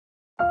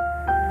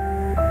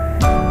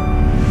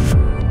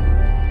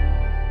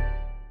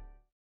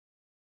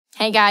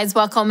Hey guys,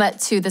 welcome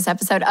to this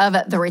episode of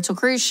The Rachel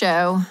Cruze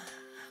Show.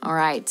 All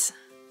right,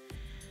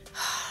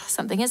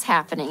 something is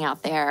happening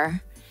out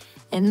there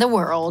in the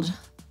world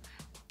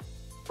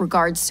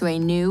regards to a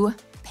new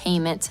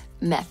payment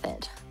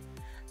method.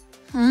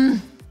 The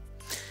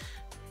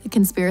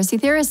conspiracy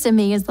theorist in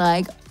me is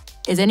like,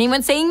 is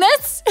anyone seeing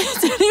this?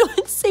 Is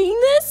anyone seeing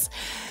this?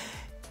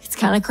 It's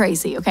kind of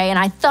crazy, okay? And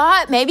I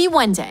thought maybe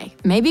one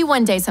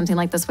day something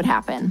like this would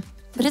happen.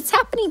 But it's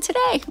happening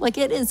today. Like,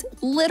 it is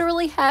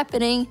literally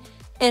happening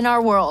in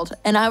our world.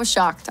 And I was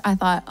shocked. I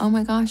thought, oh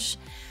my gosh.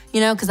 You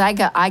know, because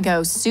I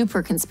go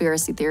super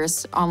conspiracy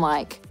theorist on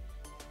like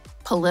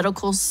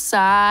political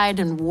side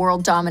and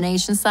world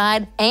domination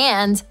side.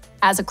 And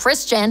as a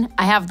Christian,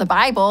 I have the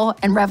Bible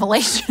and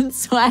Revelation.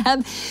 So I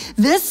have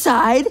this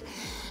side.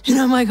 And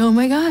I'm like, oh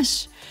my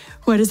gosh,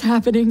 what is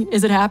happening?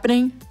 Is it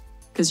happening?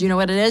 Because you know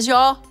what it is,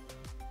 y'all?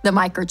 The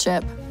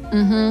microchip.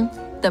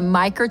 The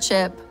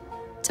microchip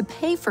to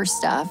pay for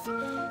stuff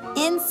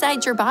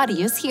inside your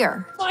body is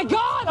here. My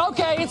God,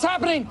 okay, it's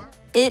happening.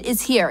 It is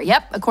here,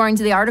 yep. According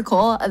to the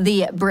article,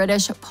 the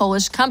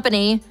British-Polish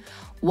company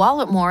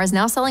Walletmore is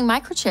now selling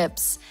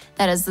microchips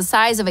that is the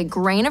size of a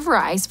grain of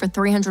rice for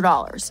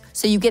 $300.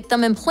 So you get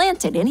them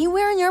implanted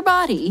anywhere in your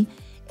body,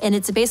 and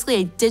it's basically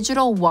a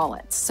digital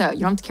wallet. So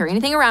you don't have to carry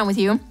anything around with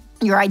you.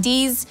 Your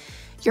IDs,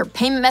 your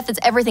payment methods,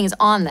 everything is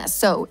on this.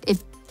 So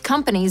if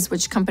companies,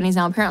 which companies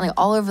now apparently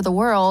all over the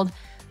world,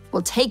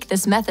 will take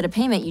this method of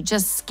payment, you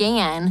just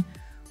scan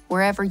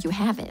wherever you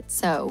have it.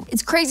 So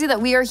it's crazy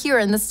that we are here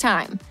in this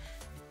time.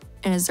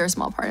 And is there a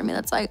small part of me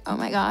that's like, oh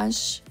my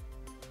gosh,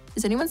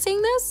 is anyone seeing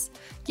this?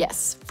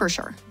 Yes, for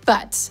sure.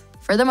 But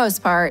for the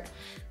most part,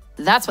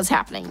 that's what's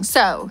happening.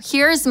 So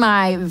here's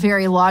my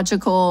very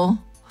logical,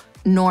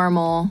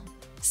 normal,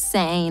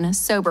 sane,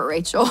 sober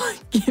Rachel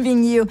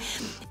giving you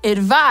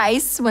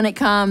advice when it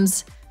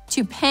comes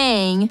to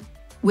paying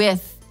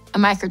with a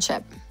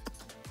microchip.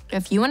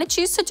 If you want to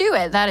choose to do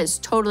it, that is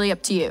totally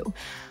up to you.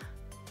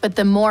 But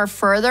the more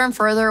further and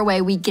further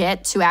away we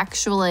get to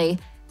actually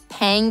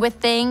paying with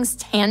things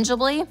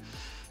tangibly,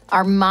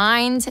 our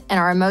mind and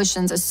our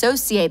emotions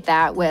associate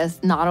that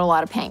with not a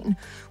lot of pain,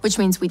 which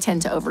means we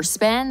tend to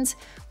overspend.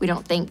 We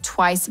don't think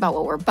twice about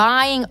what we're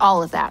buying,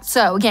 all of that.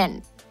 So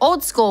again,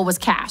 old school was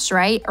cash,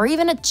 right? Or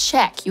even a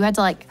check. You had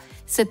to like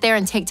sit there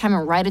and take time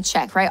and write a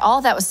check, right? All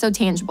of that was so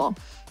tangible.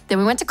 Then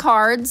we went to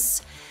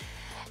cards,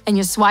 and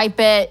you swipe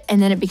it,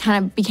 and then it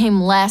kind of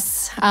became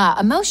less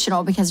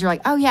emotional because you're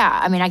like, oh yeah,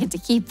 I mean, I get to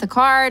keep the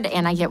card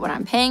and I get what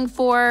I'm paying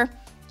for,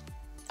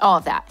 all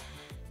of that.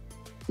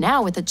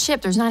 Now with the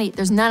chip, there's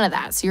none of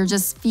that. So you're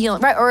just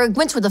feeling, right? Or it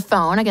went with the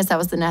phone. I guess that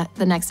was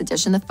the next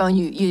edition. The phone,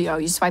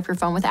 you swipe your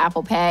phone with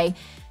Apple Pay,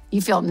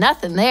 you feel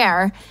nothing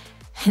there.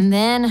 And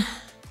then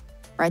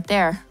right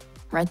there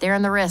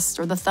in the wrist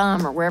or the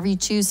thumb or wherever you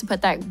choose to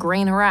put that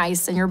grain of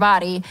rice in your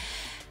body,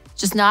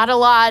 just not a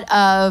lot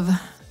of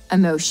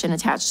emotion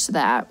attached to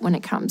that when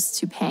it comes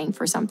to paying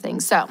for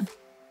something. So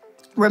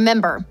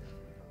remember,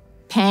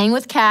 paying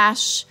with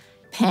cash,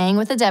 paying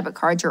with a debit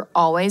card, you're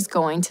always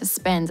going to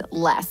spend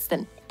less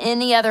than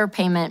any other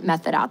payment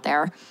method out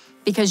there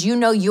because you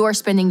know you're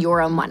spending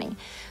your own money.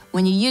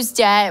 When you use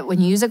debt, when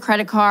you use a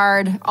credit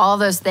card, all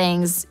those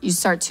things, you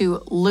start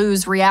to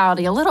lose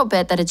reality a little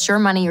bit that it's your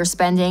money you're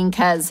spending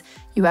because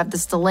you have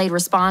this delayed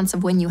response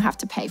of when you have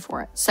to pay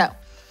for it. So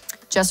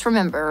just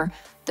remember,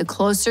 the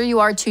closer you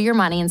are to your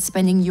money and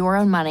spending your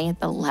own money,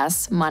 the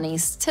less money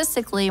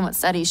statistically and what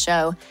studies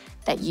show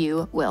that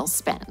you will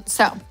spend.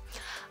 So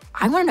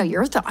I want to know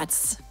your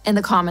thoughts in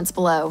the comments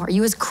below. Are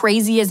you as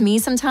crazy as me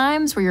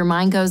sometimes where your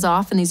mind goes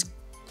off in these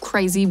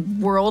crazy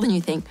world and you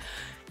think,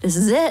 this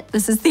is it,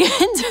 this is the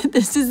end,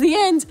 this is the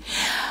end?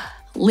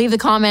 Leave the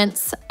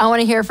comments. I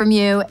want to hear from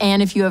you.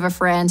 And if you have a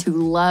friend who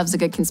loves a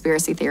good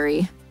conspiracy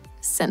theory,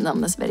 send them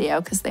this video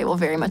because they will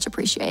very much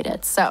appreciate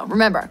it. So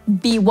remember,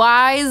 be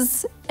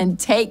wise and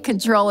take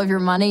control of your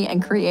money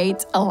and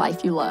create a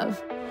life you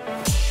love.